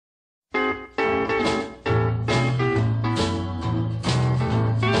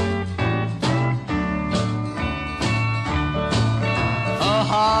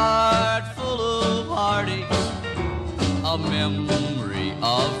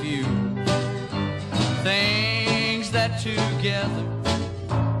together,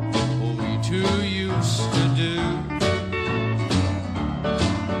 what we two used to do.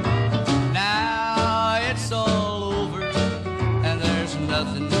 Now it's all over, and there's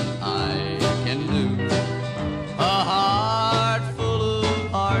nothing I can do. A heart full of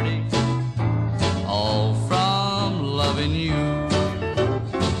heartaches, all from loving you.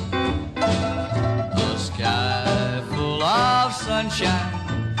 A sky full of sunshine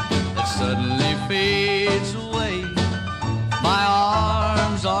that suddenly fades away. My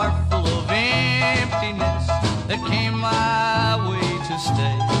arms are full of emptiness that came my way to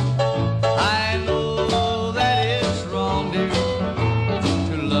stay. I know that it's wrong, dear,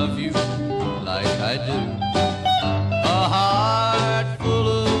 to love you like I do. A heart full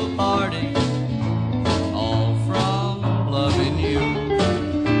of heartache, all from loving you.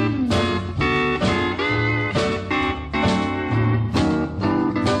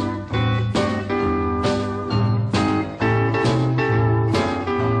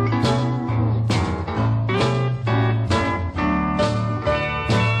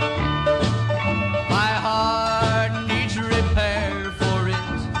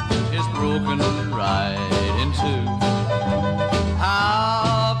 Broken right in two.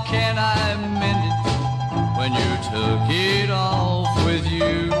 How can I mend it when you took it off with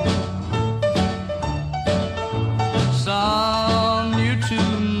you? Some new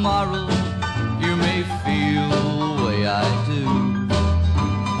tomorrow you may feel the way I do.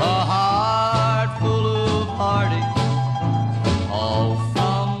 A heart full of heartache, all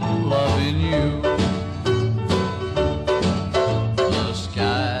from loving you.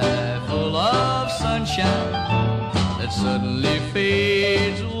 Sunshine that suddenly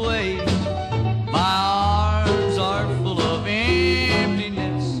fades away.